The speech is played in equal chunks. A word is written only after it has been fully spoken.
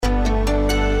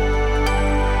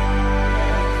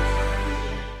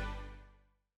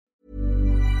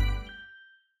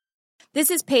This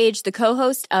is Paige, the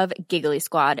co-host of Giggly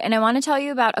Squad, and I want to tell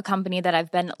you about a company that I've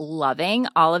been loving,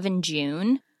 Olive &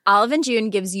 June. Olive & June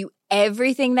gives you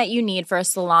everything that you need for a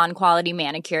salon-quality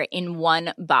manicure in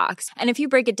one box. And if you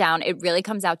break it down, it really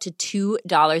comes out to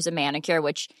 $2 a manicure,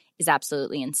 which is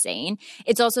absolutely insane.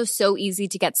 It's also so easy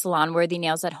to get salon-worthy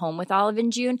nails at home with Olive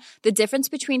 & June. The difference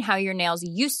between how your nails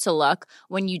used to look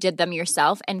when you did them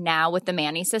yourself and now with the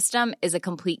Mani system is a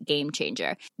complete game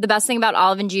changer. The best thing about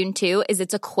Olive & June, too, is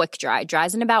it's a quick dry.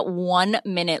 Dries in about 1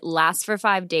 minute, lasts for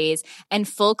 5 days, and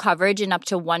full coverage in up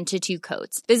to 1 to 2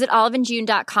 coats. Visit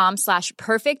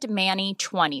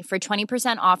oliveandjune.com/perfectmani20 for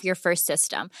 20% off your first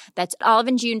system. That's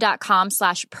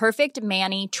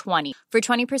oliveandjune.com/perfectmani20 for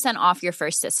 20% off your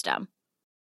first system.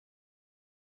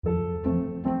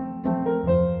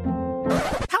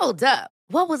 Hold up.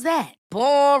 What was that?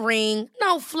 Boring.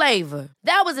 No flavor.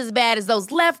 That was as bad as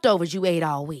those leftovers you ate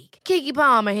all week. Keke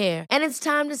Palmer here, and it's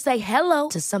time to say hello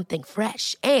to something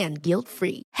fresh and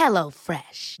guilt-free. Hello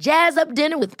Fresh. Jazz up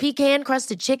dinner with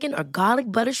pecan-crusted chicken or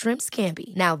garlic butter shrimp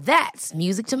scampi. Now that's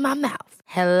music to my mouth.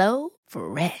 Hello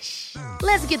Fresh.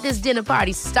 Let's get this dinner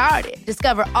party started.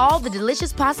 Discover all the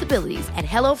delicious possibilities at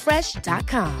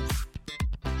hellofresh.com.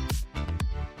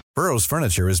 Burrow's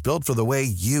furniture is built for the way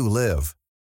you live.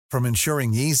 From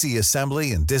ensuring easy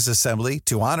assembly and disassembly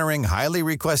to honoring highly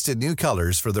requested new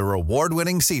colors for their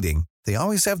award-winning seating, they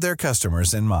always have their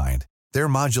customers in mind. Their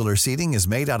modular seating is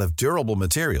made out of durable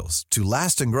materials to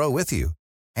last and grow with you.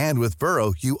 And with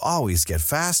Burrow, you always get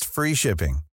fast, free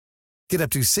shipping. Get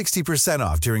up to 60%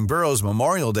 off during Burrow's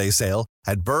Memorial Day sale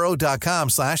at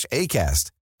burrow.com/ACAST.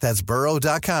 That's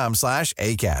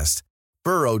burrow.com/ACAST.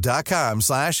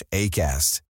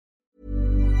 burrow.com/ACAST.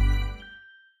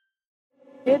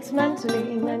 It's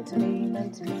mentally yours.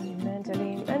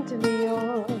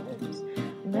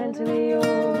 Mentally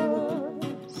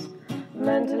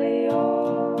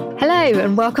yours. Hello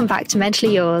and welcome back to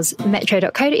Mentally Yours,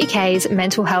 Metro.co.uk's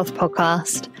mental health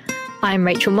podcast. I'm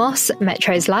Rachel Moss,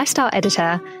 Metro's lifestyle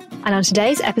editor, and on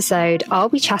today's episode, I'll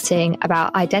be chatting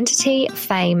about identity,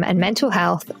 fame, and mental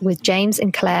health with James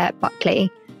and Clair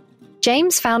Buckley.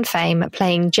 James found fame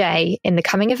playing Jay in the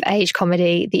coming-of-age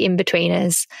comedy The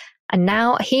Inbetweeners, and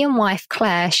now he and wife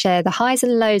Claire share the highs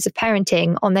and lows of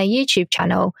parenting on their YouTube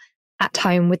channel, At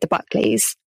Home with the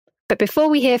Buckleys. But before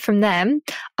we hear from them,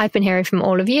 I've been hearing from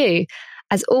all of you.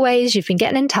 As always, you've been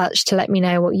getting in touch to let me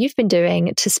know what you've been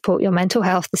doing to support your mental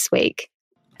health this week.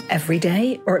 Every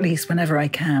day, or at least whenever I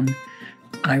can,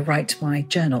 I write my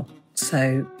journal.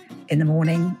 So in the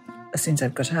morning, as soon as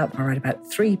I've got up, I write about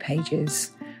 3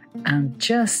 pages and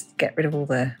just get rid of all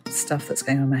the stuff that's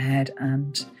going on in my head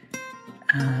and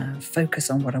focus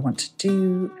on what I want to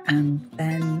do, and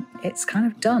then it's kind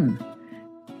of done.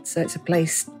 So it's a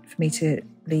place for me to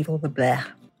leave all the bleh.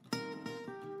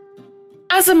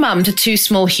 As a mum to 2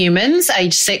 small humans,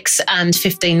 aged 6 and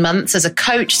 15 months, as a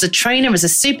coach, as a trainer, as a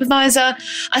supervisor,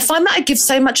 I find that I give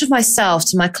so much of myself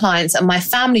to my clients and my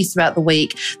family throughout the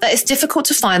week that it's difficult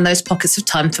to find those pockets of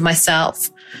time for myself.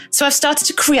 So I've started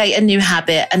to create a new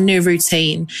habit, a new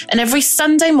routine. And every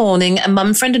Sunday morning, a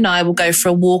mum friend and I will go for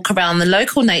a walk around the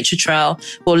local nature trail.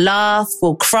 We'll laugh,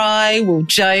 we'll cry, we'll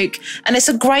joke. And it's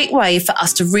a great way for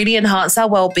us to really enhance our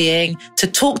well-being, to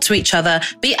talk to each other,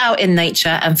 be out in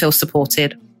nature and feel supported.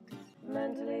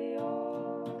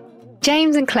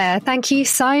 James and Claire, thank you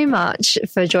so much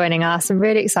for joining us. I'm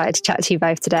really excited to chat to you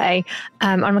both today.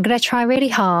 I'm going to try really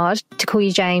hard to call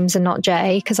you James and not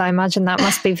Jay, because I imagine that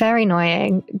must be very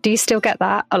annoying. Do you still get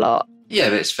that a lot?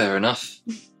 Yeah, but it's fair enough.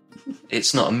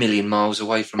 It's not a million miles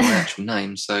away from my actual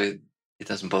name, so it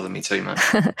doesn't bother me too much.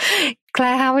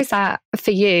 Claire, how is that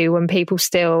for you when people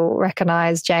still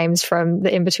recognise James from The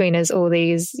Inbetweeners all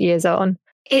these years on?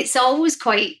 It's always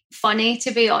quite funny, to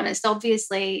be honest.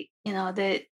 Obviously, you know,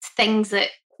 the things that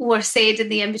were said in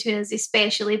The Inbetweeners,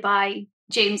 especially by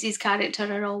James's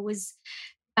character, are always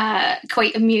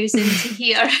quite amusing to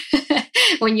hear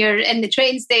when you're in the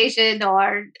train station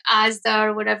or Asda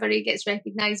or wherever he gets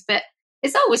recognised. But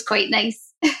it's always quite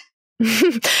nice.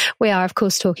 We are, of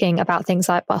course, talking about things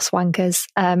like bus wankers.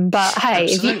 But hey,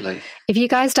 if you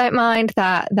guys don't mind,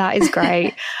 that is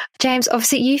great. James,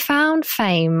 obviously you found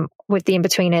fame with The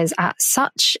Inbetweeners at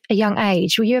such a young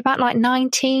age. Were you about like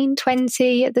 19,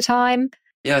 20 at the time?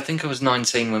 Yeah, I think I was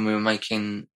 19 when we were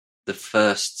making the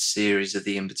first series of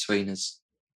The Inbetweeners.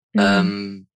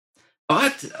 I'd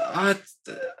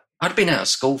been out of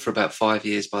school for about 5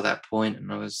 years by that point,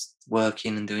 and I was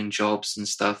working and doing jobs and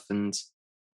stuff, and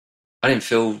I didn't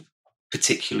feel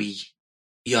particularly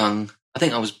young. I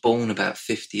think I was born about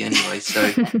 50 anyway, so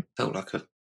I felt like I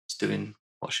was doing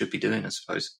what I should be doing, I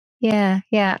suppose. Yeah,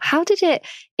 yeah. How did it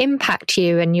impact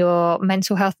you and your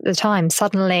mental health at the time,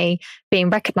 suddenly being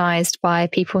recognised by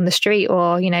people in the street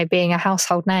or, being a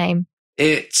household name?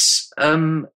 It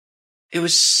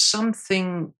was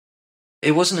something.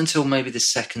 It wasn't until maybe the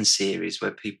second series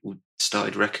where people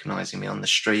started recognising me on the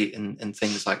street and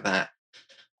things like that.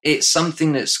 It's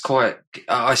something that's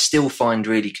I still find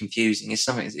really confusing.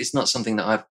 It's not something that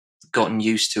I've gotten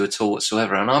used to at all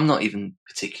whatsoever. And I'm not even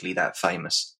particularly that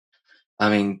famous. I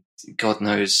mean, God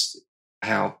knows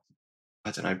how,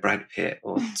 I don't know, Brad Pitt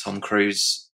or Tom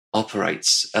Cruise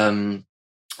operates.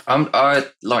 I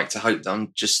like to hope that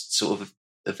I'm just sort of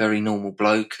a very normal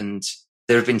bloke. And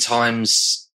there have been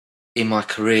times in my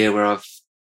career where I've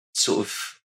sort of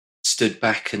stood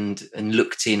back and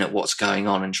looked in at what's going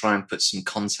on and try and put some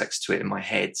context to it in my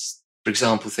head. For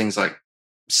example, things like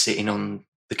sitting on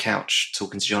the couch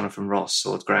talking to Jonathan Ross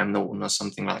or Graham Norton or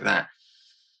something like that.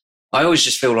 I always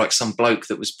just feel like some bloke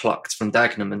that was plucked from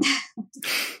Dagenham and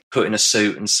put in a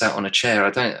suit and sat on a chair.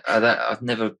 I've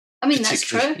never. I mean, that's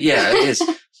true. Yeah, it is.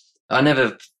 I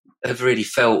never have really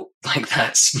felt like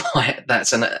that's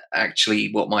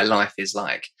actually what my life is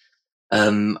like.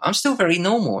 I'm still very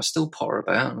normal. I still potter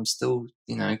about. I'm still,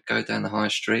 go down the high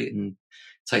street and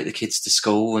take the kids to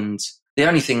school. And the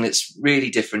only thing that's really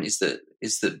different is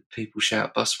that people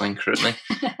shout "bus wanker" at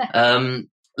me.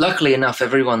 Luckily enough,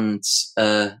 everyone's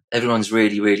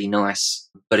really, really nice.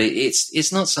 But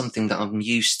it's not something that I'm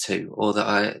used to, or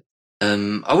that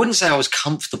I wouldn't say I was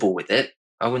comfortable with it.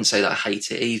 I wouldn't say that I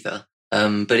hate it either.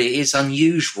 But it is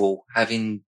unusual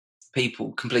having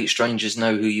people, complete strangers,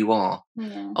 know who you are.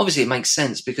 Yeah. Obviously, it makes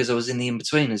sense because I was in the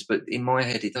Inbetweeners, but in my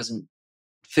head, it doesn't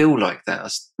feel like that.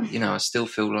 I still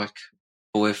feel like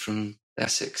a boy from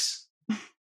Essex.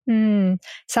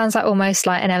 Sounds like almost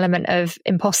like an element of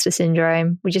imposter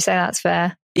syndrome. Would you say that's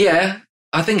fair? Yeah,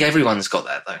 I think everyone's got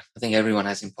that, though. I think everyone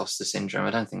has imposter syndrome.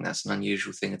 I don't think that's an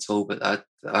unusual thing at all, but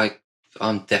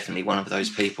I'm definitely one of those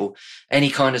people. Any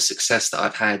kind of success that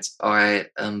I've had, I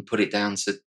put it down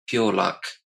to pure luck.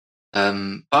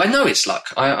 But I know it's luck.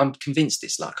 I'm convinced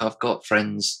it's luck. I've got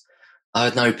friends. I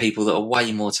know people that are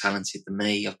way more talented than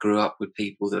me. I grew up with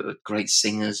people that are great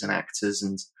singers and actors,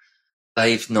 and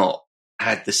they've not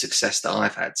had the success that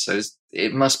I've had. So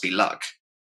it must be luck.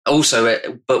 Also,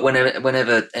 but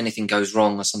whenever anything goes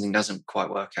wrong or something doesn't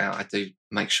quite work out, I do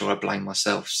make sure I blame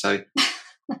myself. So,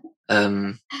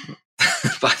 but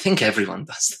I think everyone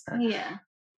does that. Yeah.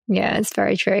 Yeah, it's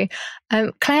very true.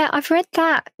 Claire, I've read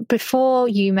that before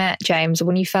you met James, or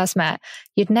when you first met,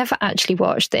 you'd never actually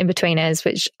watched The Inbetweeners,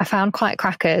 which I found quite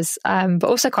crackers, but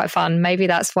also quite fun. Maybe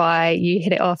that's why you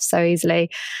hit it off so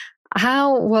easily.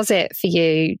 How was it for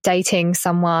you dating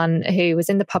someone who was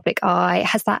in the public eye?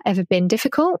 Has that ever been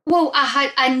difficult? Well,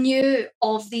 I knew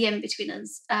of The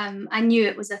Inbetweeners. I knew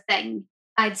it was a thing.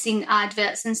 I'd seen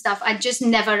adverts and stuff. I just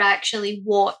never actually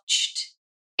watched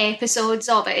episodes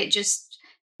of it. It just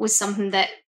was something that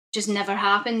just never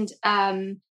happened.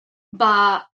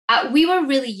 But we were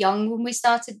really young when we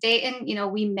started dating.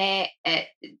 We met at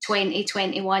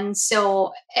 2021.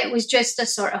 So it was just a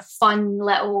sort of fun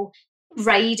little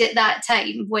ride at that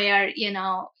time where,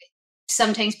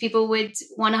 sometimes people would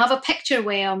want to have a picture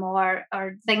with him or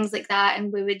things like that.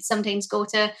 And we would sometimes go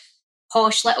to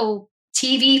posh little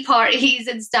TV parties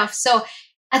and stuff. So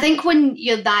I think when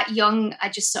you're that young, I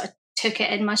just sort of took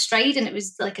it in my stride, and it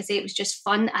was, like I say, it was just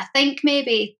fun. I think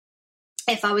maybe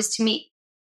if I was to meet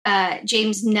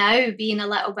James now, being a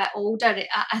little bit older,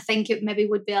 I think it maybe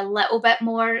would be a little bit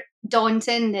more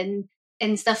daunting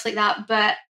and stuff like that.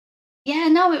 But yeah,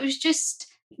 no, it was just,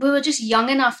 we were just young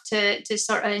enough to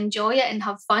sort of enjoy it and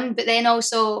have fun. But then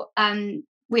also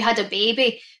we had a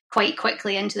baby quite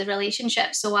quickly into the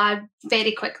relationship, so I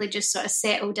very quickly just sort of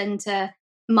settled into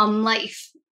mum life.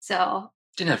 So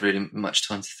didn't have really much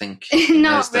time to think.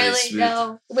 Not really,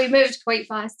 no. We moved quite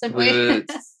fast, didn't we?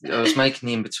 I was making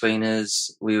The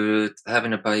Inbetweeners. We were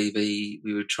having a baby.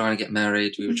 We were trying to get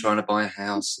married. We were trying to buy a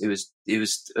house. It was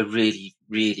a really,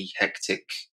 really hectic.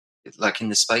 Like in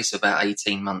the space of about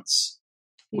 18 months,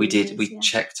 we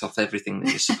checked off everything that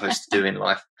you're supposed to do in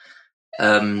life.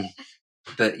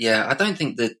 But yeah, I don't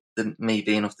think that the me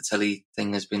being off the telly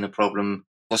thing has been a problem.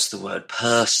 What's the word?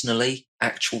 Personally.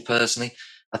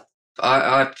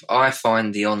 I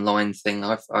find the online thing,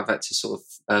 I've had to sort of,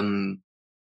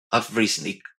 I've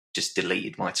recently just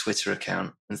deleted my Twitter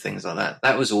account and things like that.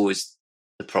 That was always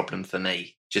the problem for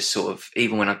me. Just sort of,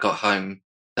 even when I got home,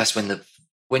 that's when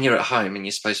you're at home and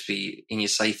you're supposed to be in your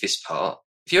safest part.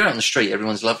 If you're out on the street,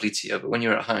 everyone's lovely to you, but when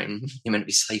you're at home, you're meant to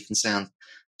be safe and sound.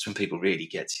 That's when people really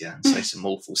get to you and say some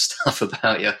awful stuff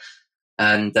about you.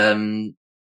 And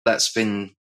that's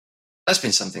been that's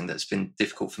been something that's been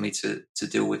difficult for me to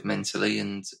deal with mentally,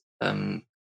 and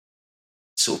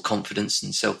sort of confidence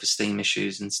and self-esteem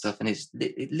issues and stuff. And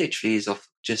it literally is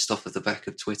just off of the back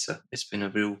of Twitter. It's been a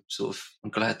real sort of, I'm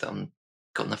glad that I'm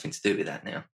got nothing to do with that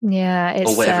now. Yeah,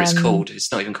 or whatever it's called.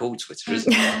 It's not even called Twitter, is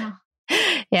it?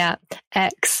 Yeah,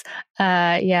 X.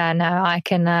 Yeah, no, I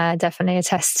can definitely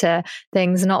attest to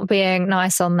things not being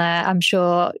nice on there. I'm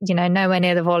sure, nowhere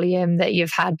near the volume that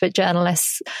you've had, but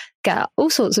journalists get all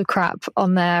sorts of crap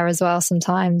on there as well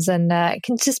sometimes. And it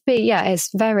can just be,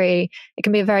 it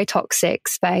can be a very toxic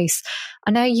space.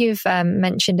 I know you've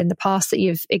mentioned in the past that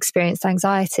you've experienced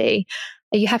anxiety.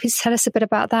 Are you happy to tell us a bit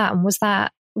about that? And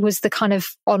was the kind of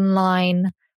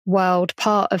online world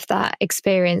part of that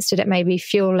experience? Did it maybe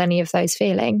fuel any of those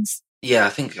feelings? Yeah, I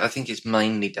think it's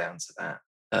mainly down to that.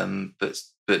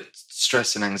 But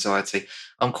stress and anxiety.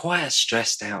 I'm quite a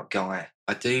stressed out guy.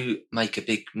 I do make a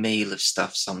big meal of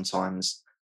stuff sometimes,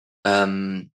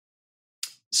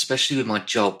 especially with my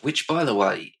job, which, by the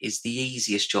way, is the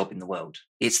easiest job in the world.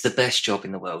 It's the best job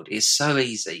in the world. It's so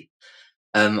easy.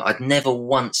 I'd never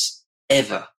once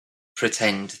ever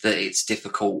pretend that it's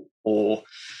difficult or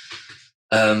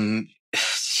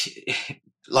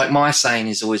like my saying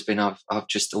has always been, I've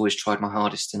just always tried my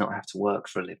hardest to not have to work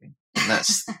for a living. And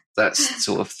that's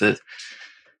sort of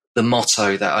the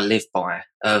motto that I live by.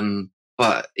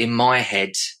 But in my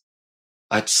head,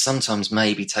 I'd sometimes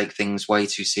maybe take things way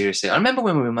too seriously. I remember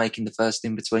when we were making the first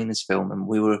Inbetweeners film, and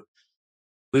we were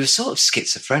sort of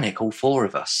schizophrenic, all four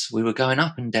of us. We were going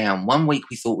up and down. One week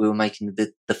we thought we were making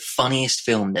the funniest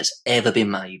film that's ever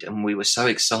been made, and we were so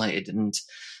excited and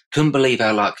couldn't believe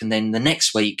our luck. And then the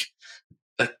next week,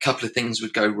 a couple of things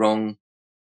would go wrong.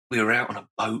 We were out on a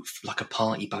boat, like a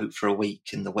party boat, for a week,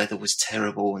 and the weather was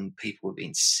terrible and people were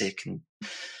being sick. And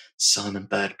Simon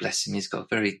Bird, bless him, he's got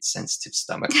a very sensitive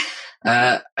stomach.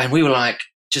 And we were like,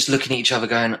 just looking at each other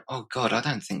going, oh God, I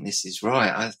don't think this is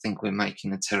right. I think we're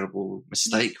making a terrible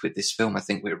mistake with this film. I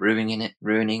think we're ruining it.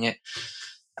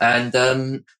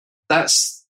 And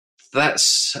that's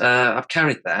I've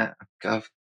carried that.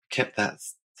 I've kept that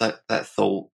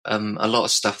thought. A lot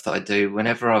of stuff that I do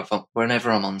whenever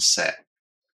I'm on set,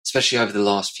 especially over the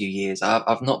last few years,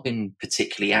 I've not been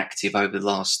particularly active over the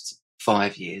last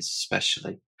 5 years,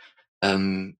 especially,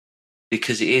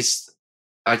 because it is,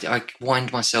 I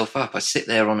wind myself up. I sit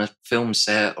there on a film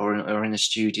set or in a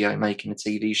studio making a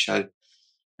TV show,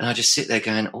 and I just sit there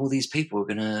going, all these people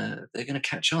they're gonna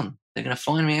catch on. They're gonna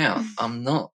find me out. I'm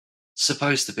not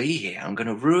supposed to be here. I'm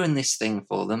gonna ruin this thing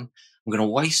for them. I'm gonna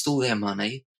waste all their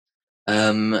money.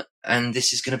 And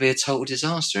this is going to be a total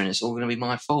disaster, and it's all going to be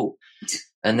my fault.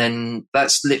 And then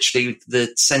that's literally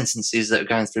the sentences that are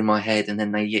going through my head, and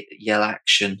then they yell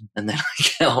action, and then I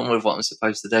get on with what I'm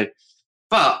supposed to do.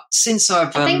 But since I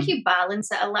think you balance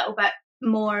it a little bit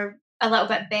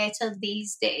better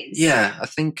these days. Yeah, I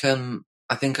think I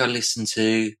listen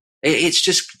to. It's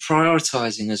just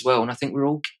prioritizing as well, and I think we're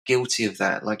all guilty of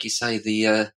that. Like you say,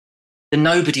 the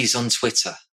nobodies on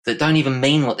Twitter that don't even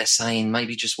mean what they're saying,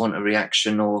 maybe just want a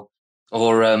reaction or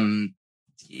that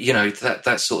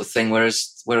sort of thing. Where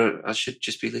I should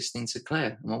just be listening to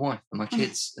Claire and my wife and my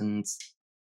kids, and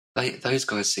those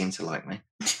guys seem to like me.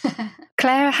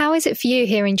 Claire, how is it for you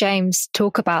hearing James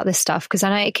talk about this stuff? Because I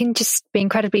know it can just be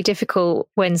incredibly difficult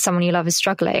when someone you love is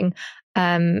struggling.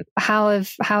 How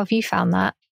have you found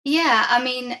that? Yeah, I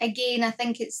mean, again, I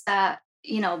think it's that,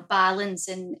 balance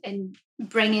and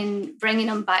bringing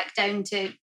them back down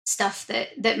to stuff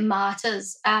that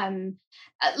matters.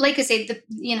 Like I said,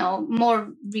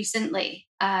 more recently,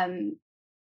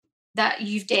 that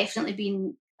you've definitely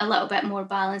been a little bit more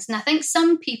balanced. And I think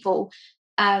some people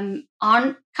aren't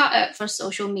cut out for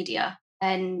social media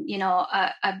and,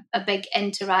 a big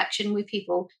interaction with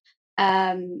people,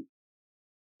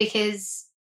 because,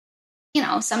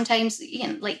 sometimes,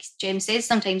 like James says,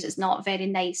 sometimes it's not very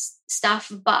nice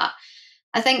stuff. But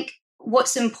I think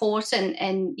what's important,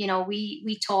 and,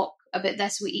 we talk about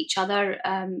this with each other,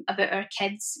 about our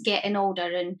kids getting older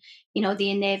and, the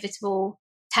inevitable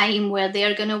time where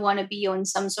they're going to want to be on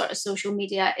some sort of social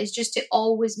media, is just to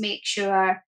always make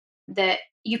sure that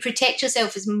you protect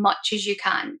yourself as much as you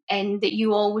can, and that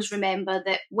you always remember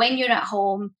that when you're at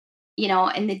home,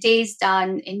 and the day's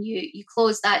done and you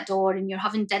close that door and you're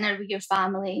having dinner with your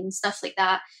family and stuff like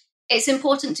that, it's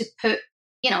important to put,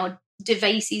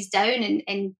 devices down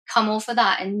and come off of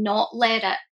that and not let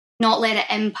it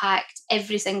impact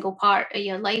every single part of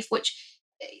your life, which,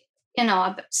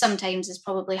 sometimes is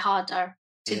probably harder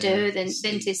to do than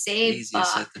to say. Easier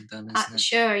said than done, isn't it?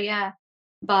 Sure, yeah.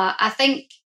 But I think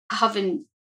having,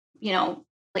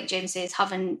 like James says,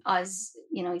 having us,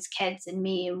 his kids and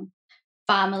me and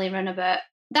family run about,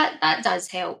 that does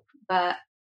help, but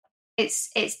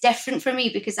it's different for me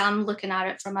because I'm looking at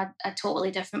it from a totally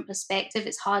different perspective.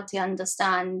 It's hard to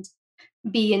understand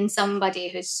being somebody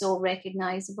who's so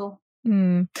recognizable.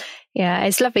 Yeah,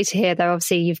 it's lovely to hear though.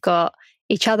 Obviously you've got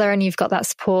each other and you've got that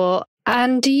support.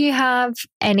 And do you have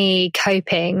any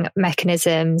coping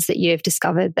mechanisms that you've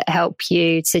discovered that help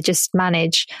you to just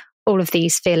manage all of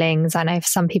these feelings? I know for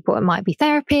some people it might be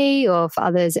therapy, or for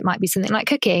others it might be something like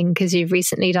cooking, because you've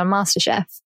recently done MasterChef.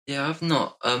 Yeah, I've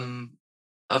not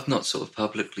sort of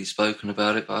publicly spoken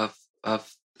about it, but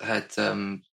I've had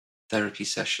therapy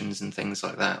sessions and things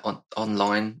like that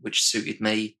online, which suited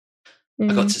me.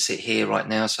 I got to sit here right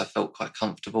now, so I felt quite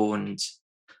comfortable, and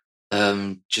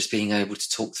just being able to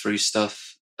talk through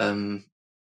stuff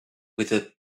with a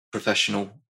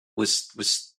professional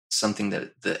was something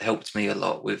that helped me a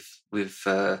lot with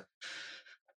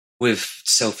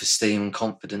self-esteem and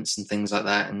confidence and things like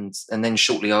that. And then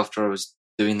shortly after I was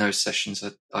doing those sessions,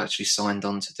 I actually signed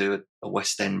on to do a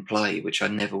West End play, which I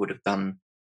never would have done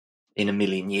in a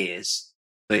million years.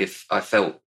 But if I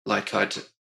felt like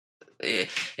it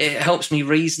helps me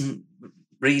reason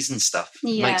stuff,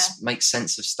 makes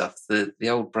sense of stuff. The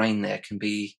old brain there can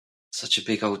be such a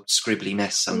big old scribbly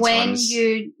mess sometimes.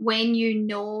 When you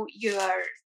know you're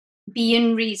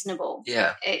being reasonable,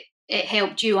 it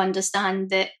helped you understand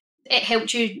that. It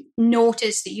helped you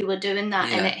notice that you were doing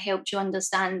that, and it helped you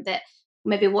understand that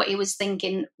maybe what he was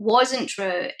thinking wasn't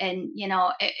true, and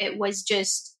it was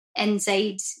just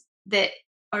inside that.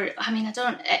 Or, I mean,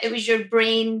 it was your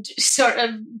brain sort of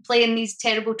playing these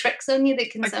terrible tricks on you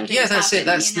that can sometimes happen. Yeah, that's it.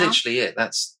 That's literally it.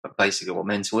 That's basically what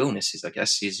mental illness is, I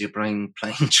guess, is your brain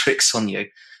playing tricks on you.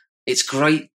 It's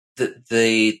great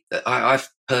that I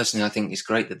personally, I think it's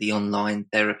great that the online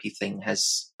therapy thing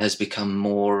has become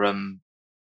more of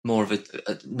a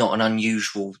not an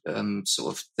unusual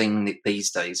sort of thing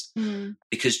these days.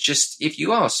 Because just if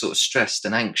you are sort of stressed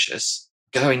and anxious,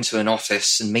 going to an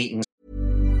office and meeting.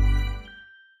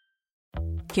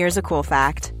 Here's a cool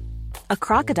fact. A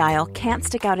crocodile can't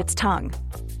stick out its tongue.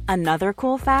 Another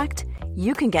cool fact,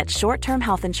 you can get short-term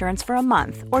health insurance for a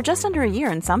month or just under a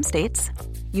year in some states.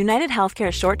 United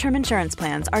Healthcare short-term insurance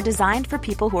plans are designed for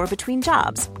people who are between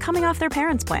jobs, coming off their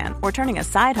parents' plan, or turning a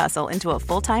side hustle into a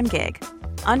full-time gig.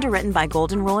 Underwritten by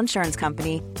Golden Rule Insurance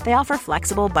Company, they offer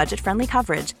flexible, budget-friendly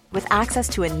coverage with access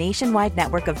to a nationwide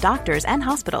network of doctors and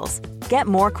hospitals. Get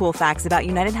more cool facts about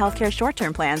United Healthcare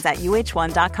short-term plans at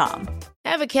uh1.com.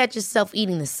 Ever catch yourself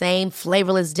eating the same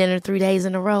flavorless dinner 3 days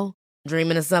in a row?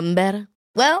 Dreaming of something better?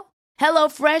 Well,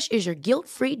 HelloFresh is your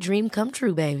guilt-free dream come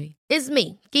true, baby. It's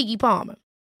me, Keke Palmer.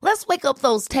 Let's wake up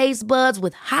those taste buds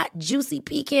with hot, juicy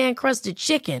pecan-crusted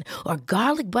chicken or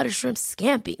garlic butter shrimp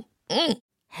scampi.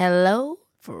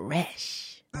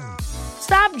 HelloFresh.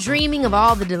 Stop dreaming of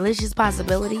all the delicious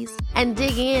possibilities and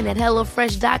dig in at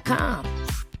HelloFresh.com.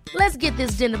 Let's get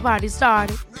this dinner party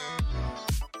started.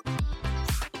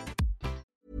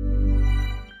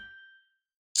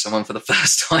 Someone for the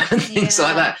first time and things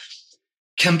like that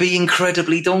can be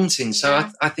incredibly daunting. So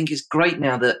I think it's great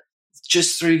now that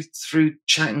just through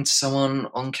chatting to someone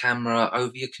on camera,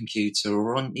 over your computer,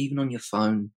 or even on your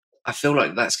phone, I feel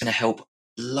like that's going to help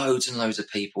loads and loads of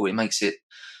people. It makes it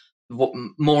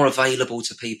more available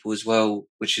to people as well,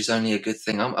 which is only a good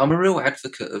thing. I'm a real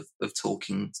advocate of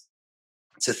talking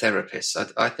to therapists.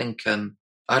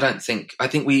 I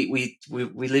think we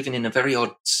living in a very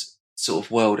odd sort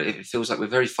of world. It feels like we're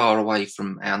very far away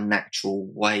from our natural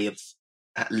way of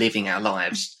living our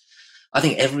lives. I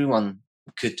think everyone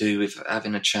could do with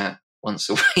having a chat once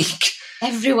a week.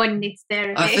 Everyone needs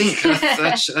therapy.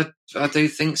 I do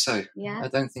think so. Yeah. I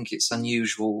don't think it's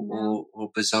unusual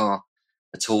or bizarre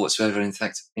at all whatsoever. In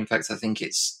fact, I think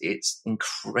it's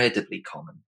incredibly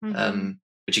common,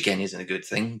 which again isn't a good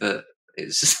thing, but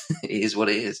it is what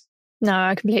it is. No,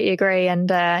 I completely agree. And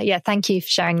thank you for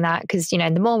sharing that, because,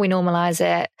 the more we normalize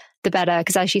it, the better.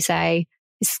 Because as you say,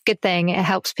 it's a good thing. It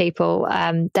helps people,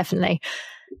 definitely.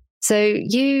 So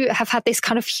you have had this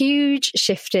kind of huge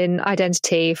shift in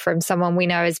identity from someone we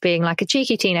know as being like a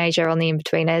cheeky teenager on the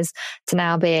Inbetweeners to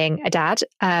now being a dad.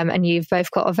 And you've both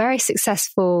got a very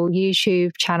successful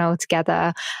YouTube channel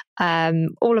together,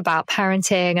 all about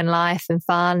parenting and life and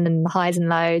fun and highs and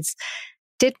lows.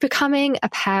 Did becoming a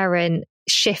parent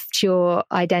shift your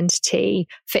identity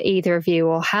for either of you,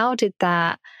 or how did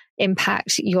that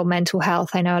impact your mental health?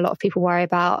 I know a lot of people worry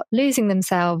about losing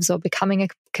themselves or becoming a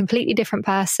completely different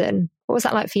person. What was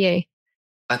that like for you?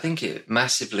 I think it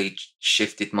massively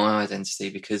shifted my identity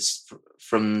because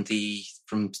from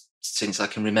since I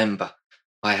can remember,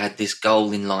 I had this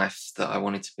goal in life that I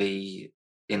wanted to be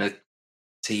in a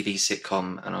TV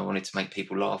sitcom, and I wanted to make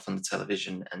people laugh on the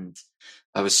television. And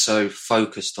I was so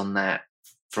focused on that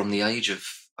from the age of,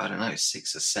 I don't know,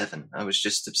 6 or 7. I was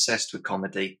just obsessed with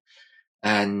comedy.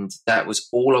 And that was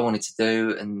all I wanted to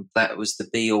do. And that was the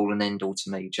be all and end all to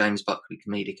me. James Buckley,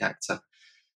 comedic actor.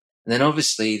 And then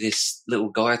obviously this little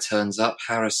guy turns up,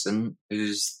 Harrison,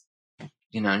 who's,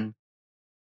 you know,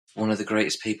 one of the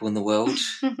greatest people in the world.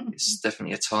 It's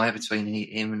definitely a tie between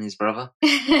him and his brother.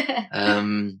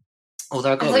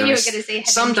 Although I got to be honest,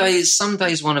 some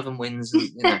days one of them wins, and,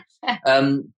 you know.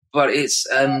 But it's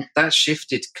that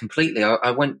shifted completely.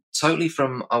 I went totally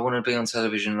from I want to be on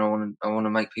television and I want to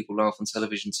make people laugh on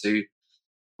television to,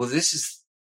 well, this is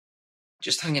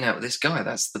just hanging out with this guy.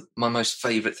 That's my most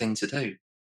favourite thing to do.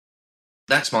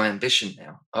 That's my ambition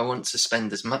now. I want to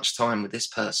spend as much time with this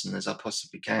person as I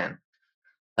possibly can.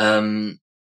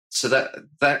 So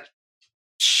that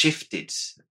shifted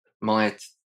my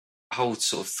whole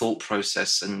sort of thought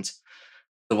process and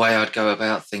the way I'd go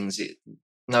about things. It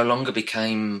no longer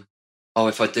became, oh,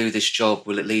 if I do this job,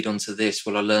 will it lead on to this?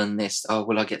 Will I learn this? Oh,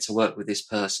 will I get to work with this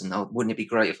person? Oh, wouldn't it be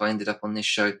great if I ended up on this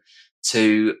show?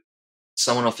 To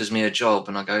someone offers me a job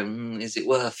and I go, is it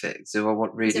worth it? Do I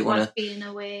really want to being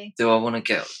away? Do I want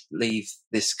to leave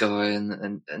this guy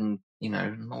and you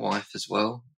know, my wife as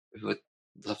well, who I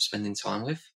love spending time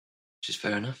with, which is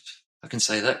fair enough. I can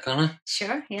say that, can't I?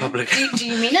 Sure, yeah. Publicly. Do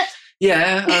you mean it?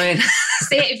 Yeah, I mean...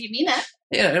 Say it if you mean it.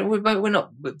 Yeah, we're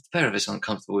not... The pair of us aren't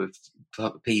comfortable with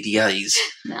PDAs.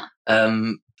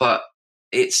 No. But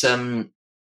it's...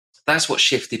 that's what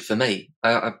shifted for me.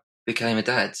 I became a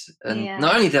dad. And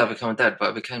not only did I become a dad, but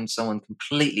I became someone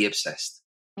completely obsessed.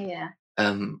 Yeah.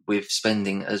 With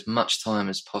spending as much time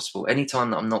as possible. Any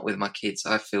time that I'm not with my kids,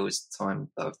 I feel is time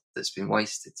that's been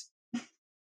wasted.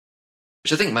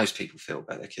 Which I think most people feel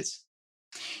about their kids.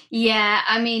 Yeah,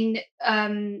 I mean,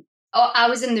 I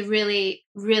was in the really,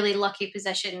 really lucky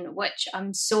position, which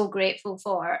I'm so grateful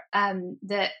for,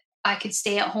 that I could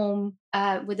stay at home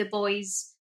with the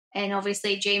boys, and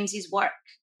obviously James's work,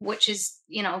 which is,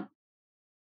 you know,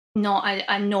 not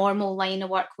a normal line of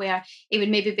work where he would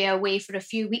maybe be away for a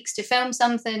few weeks to film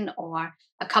something or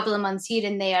a couple of months here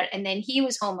and there, and then he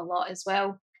was home a lot as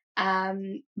well.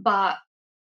 But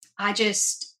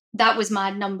that was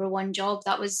my number one job.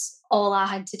 That was all I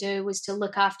had to do, was to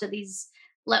look after these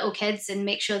little kids and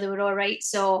make sure they were all right.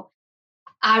 So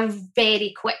I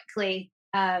very quickly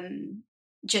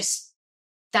just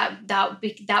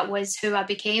that was who I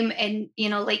became. And, you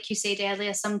know, like you said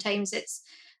earlier, sometimes it's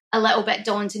a little bit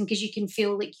daunting because you can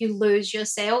feel like you lose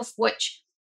yourself, which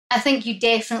I think you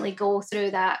definitely go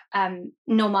through that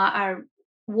no matter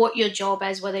what your job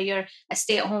is, whether you're a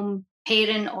stay-at-home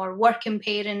parent or working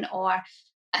parent, or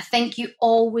I think you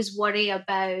always worry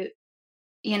about,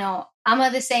 you know, am I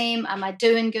the same? Am I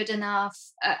doing good enough?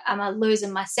 Am I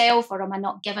losing myself, or am I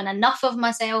not giving enough of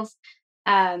myself?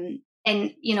 And,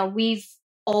 you know, we've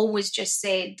always just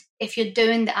said, if you're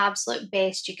doing the absolute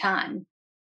best you can,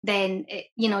 then,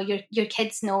 you know, your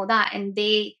kids know that, and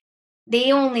they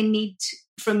only need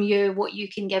from you what you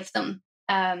can give them.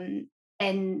 And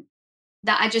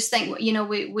that, I just think, you know,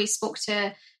 we spoke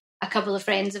to a couple of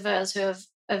friends of ours who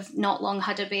have not long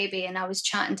had a baby, and I was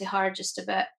chatting to her just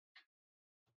about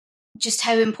just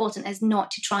how important it is not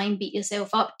to try and beat yourself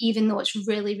up, even though it's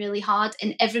really, really hard,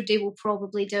 and everybody will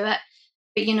probably do it.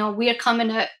 But, you know, we're coming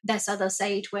out this other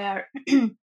side where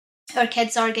our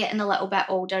kids are getting a little bit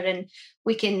older, and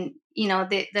we can, you know,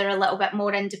 they're a little bit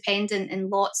more independent in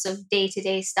lots of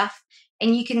day-to-day stuff,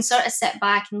 and you can sort of sit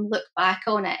back and look back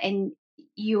on it, and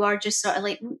you are just sort of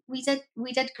like, we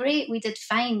did great, we did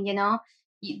fine, you know.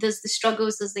 There's the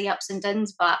struggles, there's the ups and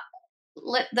downs, but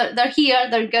they're here,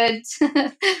 they're good.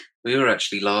 We were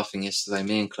actually laughing yesterday.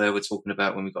 Me and Claire were talking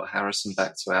about when we got Harrison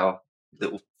back to our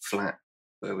little flat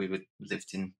where we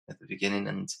lived in at the beginning,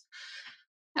 and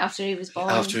after he was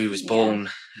born.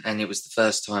 And it was the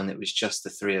first time that it was just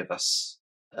the three of us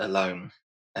alone,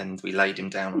 and we laid him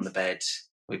down on the bed.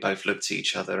 We both looked at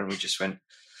each other and we just went,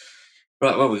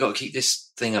 right, well, we've got to keep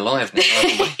this thing alive now,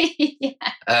 haven't we? Yeah.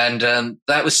 And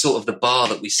that was sort of the bar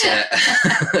that we set.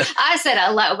 I said it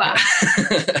a little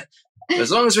bit. As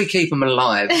long as we keep them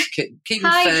alive, keep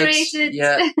them hydrated. Fed.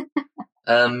 Yeah.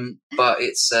 But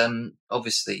it's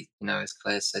obviously, you know, as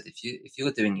Claire said, if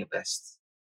you're doing your best,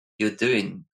 you're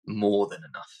doing more than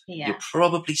enough. Yeah. You're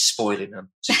probably spoiling them,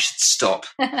 so you should stop.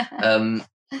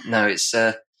 No,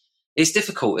 it's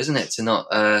difficult, isn't it, to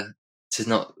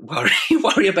not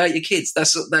worry about your kids.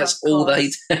 That's all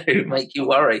they do, make you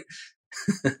worry.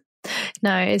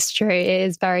 No, it's true. It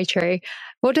is very true.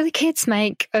 What do the kids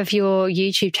make of your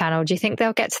YouTube channel? Do you think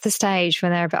they'll get to the stage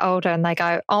when they're a bit older and they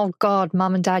go, oh God,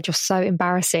 Mum and Dad, you're so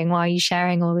embarrassing. Why are you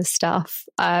sharing all this stuff?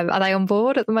 Are they on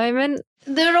board at the moment?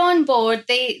 They're on board.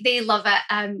 They love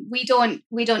it. We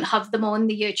don't have them on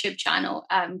the YouTube channel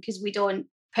because we don't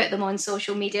put them on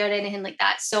social media or anything like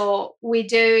that. So we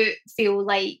do feel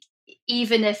like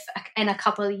even if in a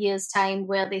couple of years' time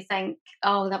where they think,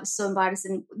 oh, that was so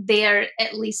embarrassing,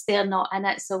 at least they're not in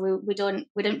it. So we don't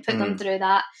put them through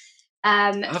that.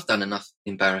 I've done enough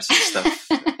embarrassing stuff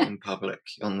in public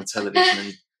on the television,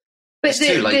 and but it's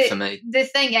too late for me. The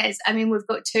thing is, I mean, we've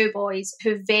got two boys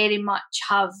who very much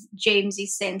have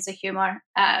James's sense of humour.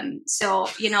 So,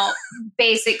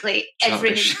 basically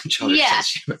everything. Childish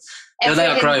sense of humour. They'll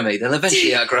outgrow me. They'll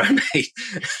eventually outgrow me.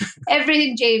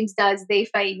 Everything James does, they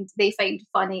find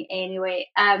funny anyway.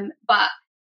 But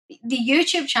the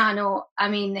YouTube channel, I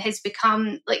mean, has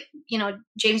become like,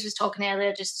 James was talking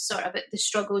earlier just sort of about the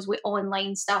struggles with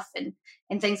online stuff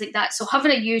and things like that. So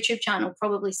having a YouTube channel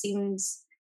probably seems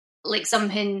like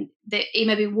something that he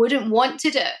maybe wouldn't want to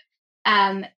do.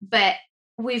 But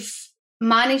we've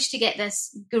managed to get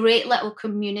this great little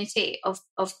community of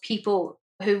people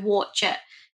who watch it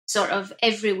sort of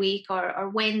every week or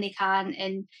when they can.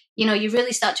 And, you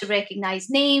really start to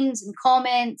recognise names and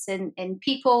comments and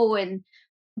people. And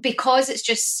because it's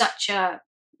just such a,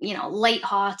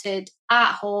 lighthearted,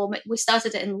 at home, we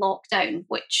started it in lockdown,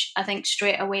 which I think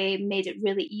straight away made it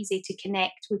really easy to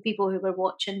connect with people who were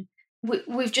watching.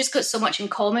 We've just got so much in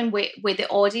common with the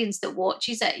audience that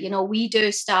watches it. We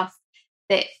do stuff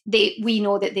that we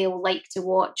know that they'll like to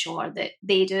watch or that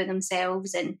they do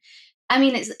themselves. And I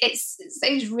mean, it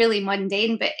sounds really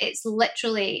mundane, but it's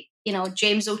literally,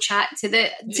 James will chat to the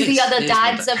other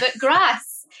dads about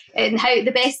grass and how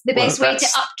the best way to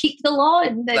upkeep the lawn.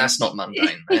 And, that's not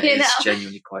mundane. That is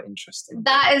genuinely quite interesting.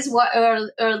 That is what our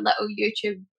little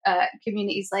YouTube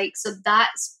community is like. So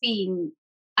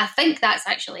I think that's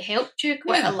actually helped you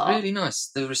quite a lot. Really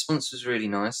nice. The response was really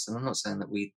nice, and I'm not saying that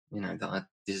that I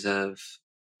deserve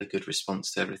a good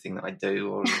response to everything that I do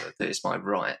or that it's my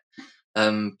right.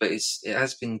 But it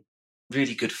has been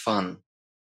really good fun,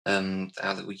 our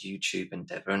little YouTube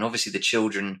endeavour. And obviously the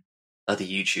children are the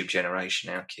YouTube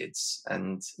generation, our kids,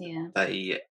 and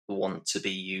they want to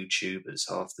be YouTubers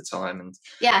half the time. And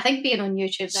I think being on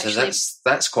YouTube is actually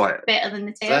that's quite better than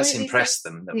the telly. That's impressed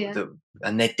them,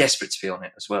 and they're desperate to be on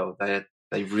it as well.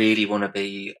 They really want to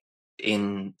be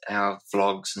in our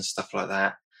vlogs and stuff like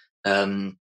that.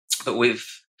 But we've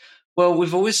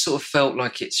always sort of felt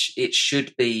like it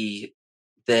should be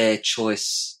their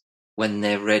choice when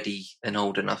they're ready and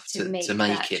old enough to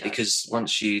make it, because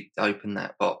once you open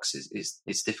that box,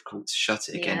 it's difficult to shut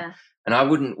it again. And I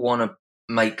wouldn't want to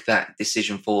make that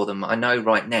decision for them. I know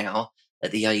right now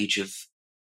at the age of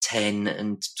 10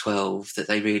 and 12 that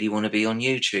they really want to be on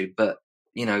YouTube, but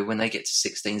when they get to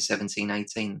 16, 17,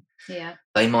 18,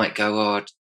 they might go, oh,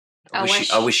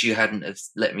 I wish you hadn't have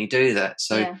let me do that.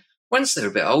 So once they're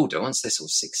a bit older, once they're sort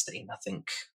of 16, I think.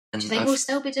 And do you think we'll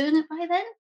still be doing it by then?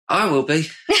 I will be.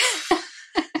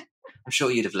 I'm sure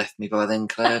you'd have left me by then,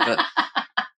 Claire, but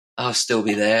I'll still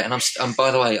be there. And I'm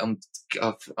by the way,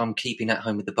 I'm keeping At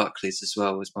Home with the Buckleys as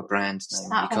well as my brand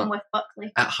name. At Home with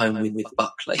Buckley. At Home with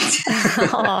Buckley.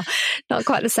 Oh, not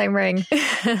quite the same ring.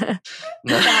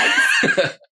 No.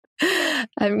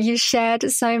 You shared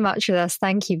so much with us.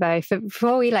 Thank you both. But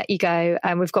before we let you go,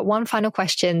 we've got one final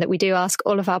question that we do ask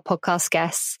all of our podcast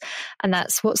guests, and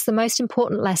that's, what's the most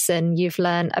important lesson you've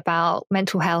learned about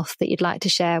mental health that you'd like to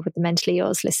share with the Mentally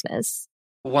Yours listeners?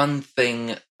 One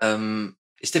thing,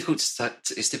 it's difficult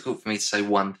for me to say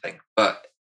one thing, but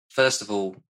first of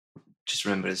all, just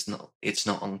remember it's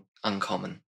not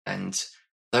uncommon, and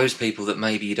those people that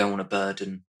maybe you don't want to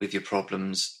burden with your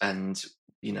problems, and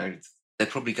they're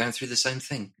probably going through the same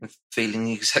thing, feeling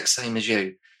the exact same as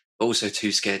you, but also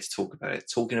too scared to talk about it.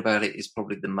 Talking about it is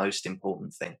probably the most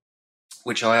important thing,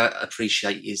 which I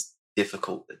appreciate is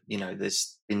difficult.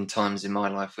 There's been times in my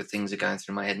life where things are going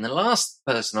through my head, and the last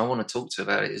person I want to talk to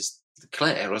about it is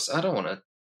Claire. I don't want to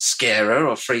scare her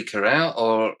or freak her out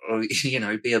or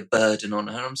be a burden on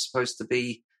her. I'm supposed to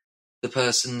be the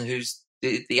person who's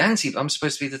the anti. I'm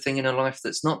supposed to be the thing in her life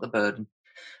that's not the burden.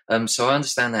 So I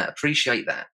understand that, appreciate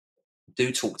that. Do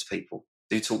talk to people.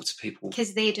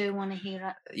 Because they do want to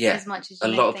hear it as much as you.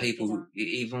 A lot of people,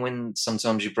 even when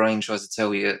sometimes your brain tries to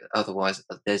tell you otherwise,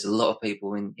 there's a lot of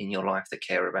people in your life that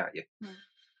care about you.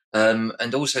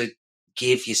 And also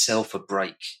give yourself a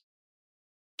break.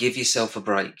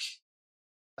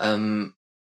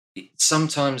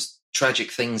 Sometimes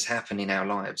tragic things happen in our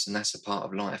lives, and that's a part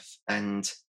of life.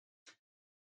 And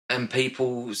and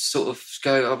people sort of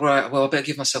go, oh, right, well, I better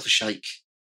give myself a shake.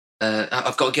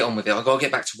 I've got to get on with it. I've got to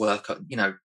get back to work.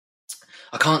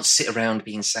 I can't sit around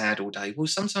being sad all day. Well,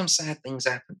 sometimes sad things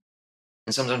happen.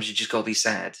 And sometimes you just got to be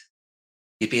sad.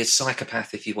 You'd be a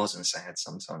psychopath if you wasn't sad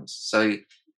sometimes. So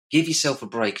give yourself a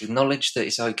break. Acknowledge that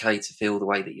it's okay to feel the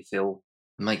way that you feel.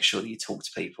 And make sure that you talk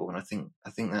to people. And I think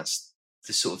that's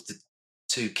the sort of the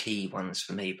two key ones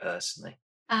for me personally.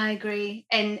 I agree.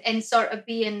 And sort of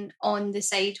being on the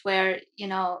side where,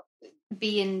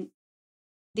 being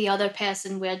the other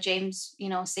person where James,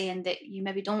 saying that you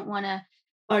maybe don't want to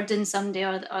burden somebody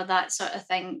or that sort of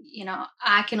thing.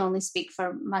 I can only speak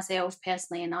for myself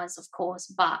personally and us, of course,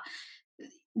 but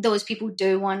those people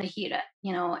do want to hear it,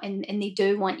 and they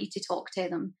do want you to talk to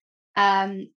them.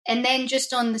 And then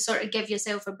just on the sort of give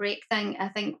yourself a break thing, I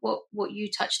think what you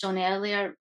touched on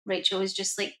earlier, Rachel, is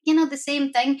just like, the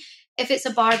same thing. If it's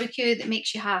a barbecue that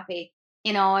makes you happy,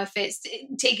 if it's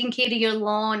taking care of your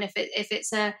lawn, if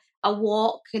it's a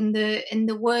walk in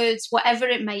the woods, whatever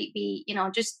it might be,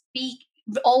 just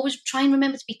always try and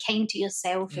remember to be kind to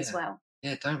yourself as well.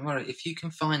 Yeah, don't worry. If you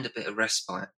can find a bit of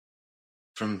respite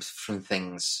from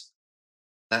things,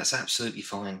 that's absolutely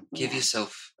fine. Give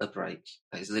yourself a break.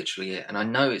 That is literally it. And I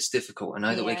know it's difficult. I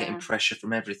know that we're getting pressure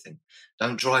from everything.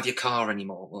 Don't drive your car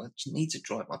anymore. Well, I just need to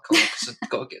drive my car because I've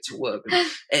got to get to work.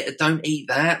 And, don't eat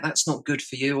that. That's not good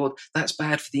for you. Or that's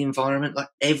bad for the environment. Like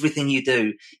everything you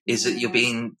do is that you're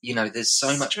being, there's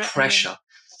so much pressure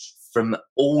from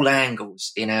all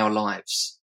angles in our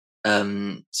lives.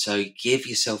 So give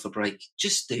yourself a break.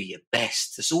 Just do your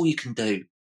best. That's all you can do.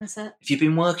 That's it. If you've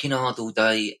been working hard all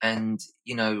day and,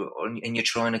 and you're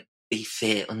trying to be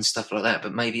fit and stuff like that,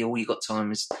 but maybe all you got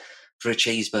time is for a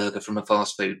cheeseburger from a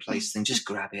fast food place, then just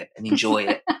grab it and enjoy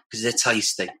it because they're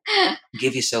tasty.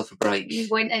 Give yourself a break. You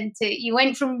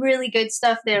went from really good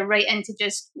stuff there right into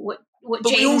just what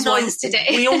James wants today.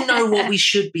 We all know what we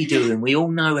should be doing. We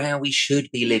all know how we should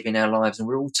be living our lives, and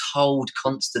we're all told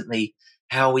constantly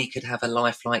how we could have a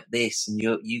life like this, and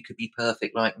you could be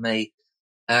perfect like me.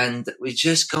 And we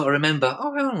just got to remember,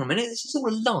 hang on a minute, this is all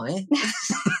a lie.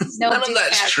 None of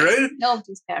that's true.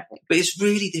 Nobody's perfect. But it's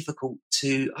really difficult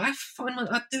I find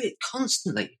I do it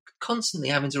constantly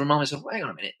having to remind myself, hang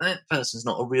on a minute, that person's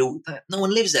not no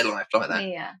one lives their life like that.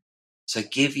 Yeah. So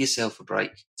give yourself a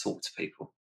break, talk to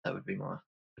people. That would be my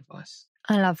advice.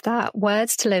 I love that.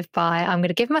 Words to live by. I'm going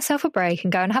to give myself a break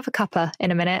and go and have a cuppa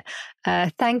in a minute.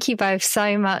 Thank you both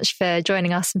so much for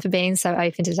joining us and for being so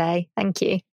open today. Thank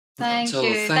you. Thank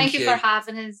you. Thank you for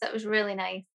having us. That was really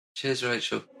nice. Cheers,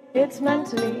 Rachel. It's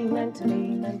mentally yours.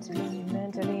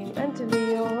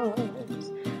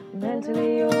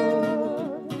 Mentally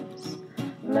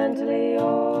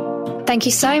yours. Thank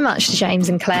you so much to James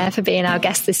and Claire for being our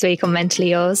guests this week on Mentally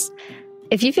Yours.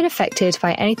 If you've been affected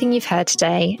by anything you've heard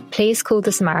today, please call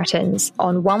the Samaritans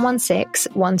on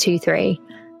 116 123.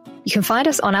 You can find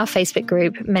us on our Facebook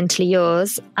group, Mentally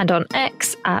Yours, and on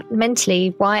X at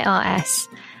MentallyYRS.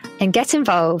 And get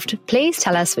involved. Please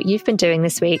tell us what you've been doing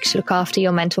this week to look after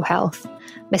your mental health.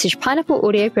 Message Pineapple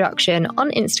Audio Production on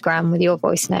Instagram with your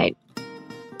voice note.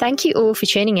 Thank you all for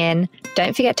tuning in.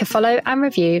 Don't forget to follow and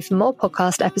review for more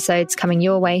podcast episodes coming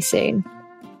your way soon.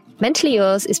 Mentally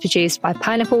Yours is produced by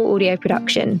Pineapple Audio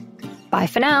Production. Bye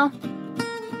for now.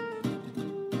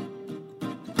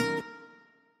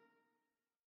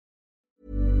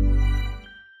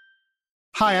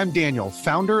 Hi, I'm Daniel,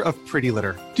 founder of Pretty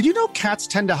Litter. Did you know cats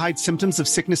tend to hide symptoms of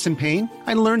sickness and pain?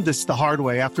 I learned this the hard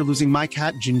way after losing my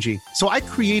cat, Gingy. So I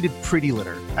created Pretty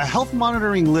Litter, a health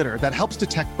monitoring litter that helps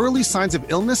detect early signs of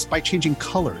illness by changing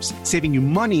colors, saving you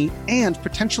money and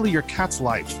potentially your cat's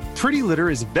life. Pretty Litter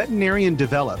is veterinarian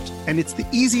developed, and it's the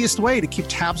easiest way to keep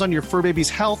tabs on your fur baby's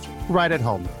health right at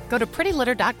home. Go to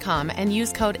prettylitter.com and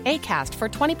use code ACAST for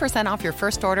 20% off your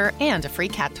first order and a free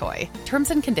cat toy.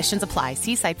 Terms and conditions apply.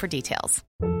 See site for details.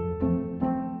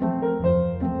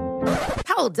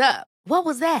 Hold up. What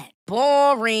was that?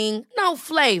 Boring. No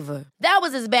flavor. That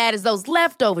was as bad as those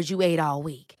leftovers you ate all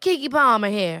week. Keke Palmer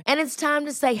here. And it's time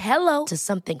to say hello to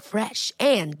something fresh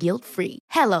and guilt-free.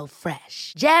 Hello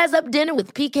Fresh. Jazz up dinner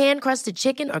with pecan-crusted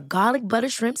chicken or garlic butter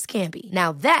shrimp scampi.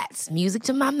 Now that's music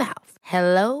to my mouth.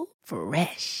 Hello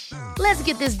Fresh. Let's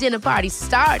get this dinner party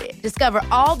started. Discover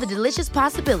all the delicious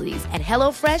possibilities at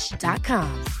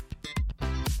HelloFresh.com.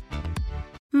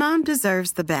 Mom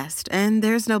deserves the best, and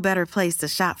there's no better place to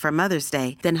shop for Mother's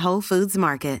Day than Whole Foods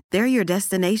Market. They're your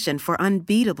destination for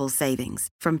unbeatable savings,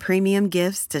 from premium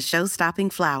gifts to show-stopping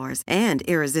flowers and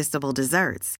irresistible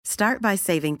desserts. Start by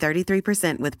saving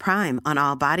 33% with Prime on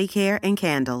all body care and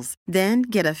candles. Then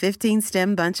get a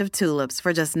 15-stem bunch of tulips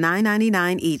for just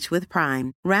 $9.99 each with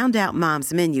Prime. Round out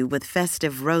Mom's menu with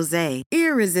festive rosé,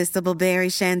 irresistible berry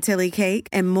chantilly cake,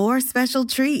 and more special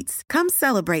treats. Come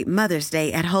celebrate Mother's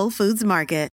Day at Whole Foods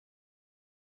Market.